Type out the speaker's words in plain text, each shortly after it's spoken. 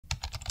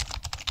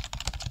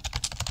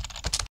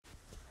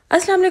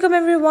Assalamu alaikum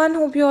everyone.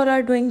 Hope you all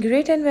are doing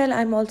great and well.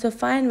 I'm also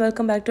fine.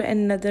 Welcome back to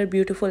another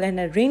beautiful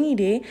and a rainy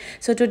day.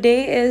 So today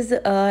is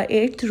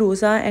 8th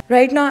Rosa and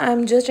right now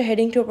I'm just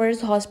heading towards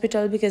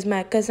hospital because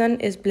my cousin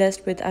is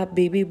blessed with a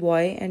baby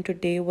boy and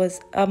today was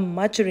a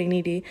much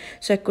rainy day,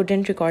 so I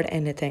couldn't record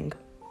anything.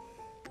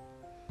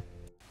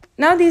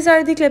 Now these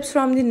are the clips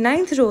from the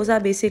 9th Rosa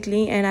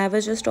basically, and I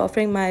was just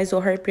offering my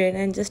Zohar prayer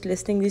and just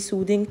listening the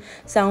soothing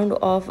sound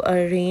of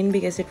rain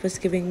because it was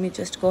giving me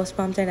just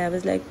goosebumps, and I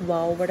was like,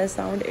 wow, what a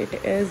sound it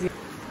is.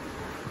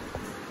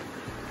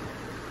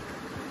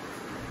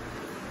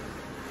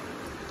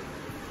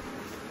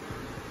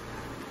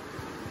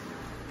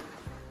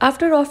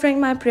 After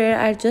offering my prayer,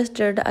 I just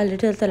did a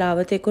little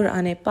Tilawat-e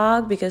Quran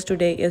Pak because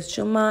today is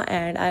Jummah,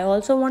 and I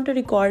also want to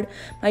record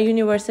my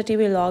university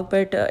vlog,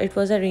 but it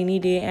was a rainy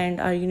day and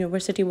our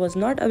university was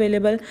not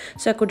available,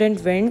 so I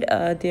couldn't went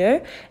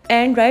there.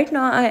 And right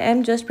now I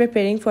am just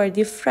preparing for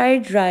the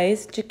fried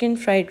rice, chicken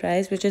fried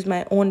rice, which is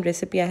my own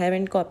recipe. I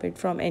haven't copied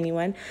from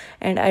anyone,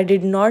 and I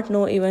did not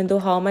know even though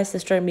how my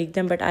sister make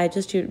them, but I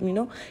just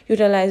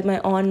utilize my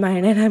own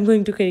mind and I'm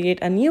going to create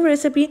a new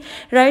recipe.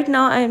 Right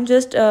now I am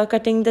just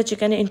cutting the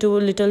chicken into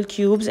little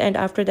cubes, and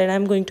after that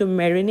I'm going to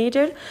marinate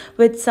it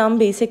with some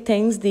basic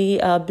things: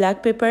 the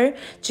black pepper,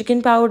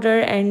 chicken powder,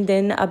 and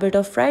then a bit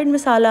of fried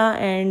masala,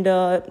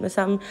 and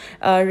some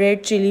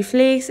red chili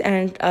flakes,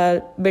 and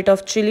a bit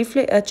of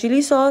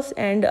chili sauce,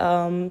 and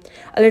a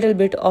little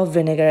bit of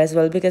vinegar as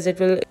well, because it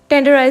will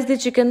tenderize the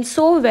chicken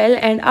so well.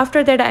 And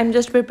after that I'm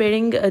just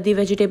preparing the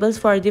vegetables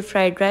for the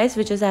fried rice,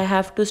 which is I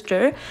have to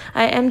stir.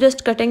 I am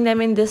just cutting them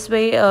in this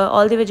way.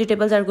 All the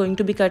vegetables are going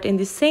to be cut in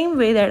the same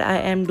way that I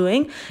am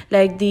doing,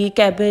 like the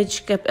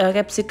cabbage,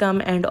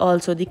 capsicum, and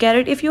also the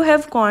carrot. If you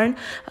have corn,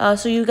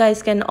 so you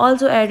guys can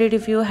also add it.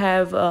 If you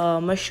have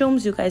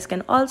mushrooms, you guys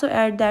can also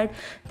add that.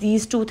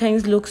 These two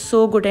things look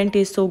so good and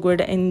taste so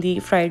good in the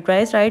fried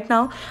rice. Right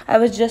now I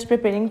was just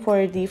preparing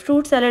for the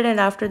fruit salad, and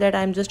after that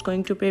I'm just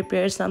going to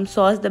prepare some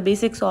sauce, the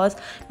basic sauce,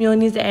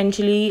 mayonnaise and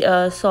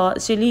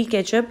chili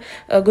ketchup.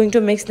 Going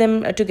to mix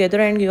them together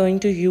and going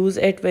to use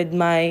it with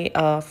my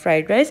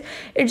fried rice.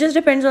 It just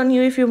depends on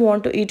you. If you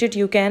want to eat it,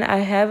 you can.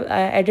 I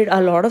added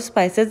a lot of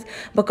spices,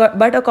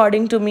 but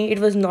according to me it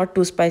was not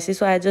too spicy,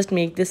 so I just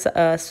make this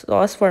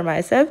sauce for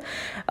myself.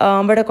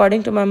 But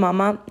according to my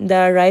mama,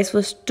 the rice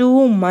was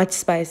too much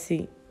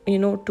spicy,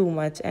 too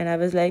much, and I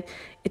was like,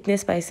 itne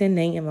spicy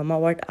nahi hai mama,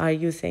 what are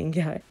you saying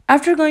here?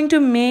 After going to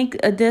make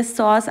this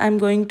sauce, I'm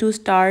going to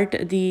start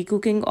the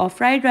cooking of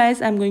fried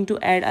rice. I'm going to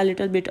add a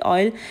little bit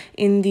oil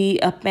in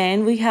the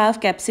pan. We have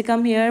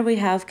capsicum here, we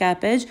have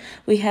cabbage,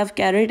 we have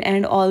carrot,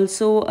 and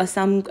also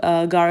some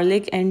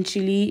garlic and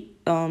chili,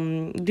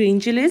 green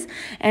chilies.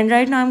 And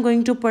right now I'm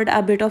going to put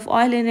a bit of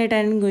oil in it,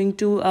 and I'm going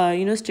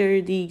to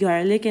stir the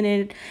garlic in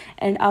it.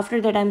 And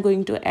after that I'm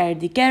going to add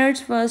the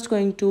carrots first,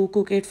 going to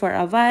cook it for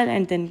a while,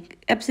 and then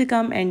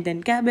capsicum, and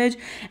then cabbage,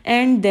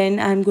 and then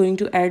I'm going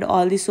to add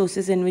all the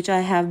sauces, in which I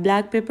have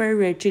black pepper,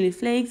 red chili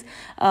flakes,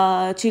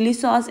 chili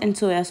sauce, and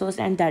soya sauce,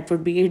 and that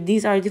would be it.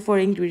 These are the four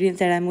ingredients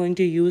that I'm going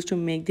to use to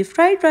make the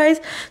fried rice.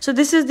 So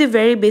this is the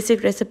very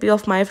basic recipe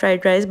of my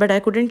fried rice, but I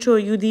couldn't show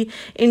you the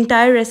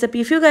entire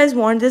recipe. If you guys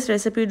want this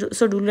recipe,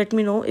 so do let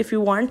me know. If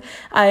you want,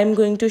 I am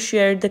going to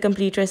share the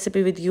complete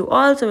recipe with you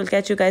all. So we'll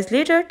catch you guys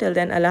later. Till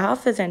then, Allah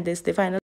Hafiz, and this is the final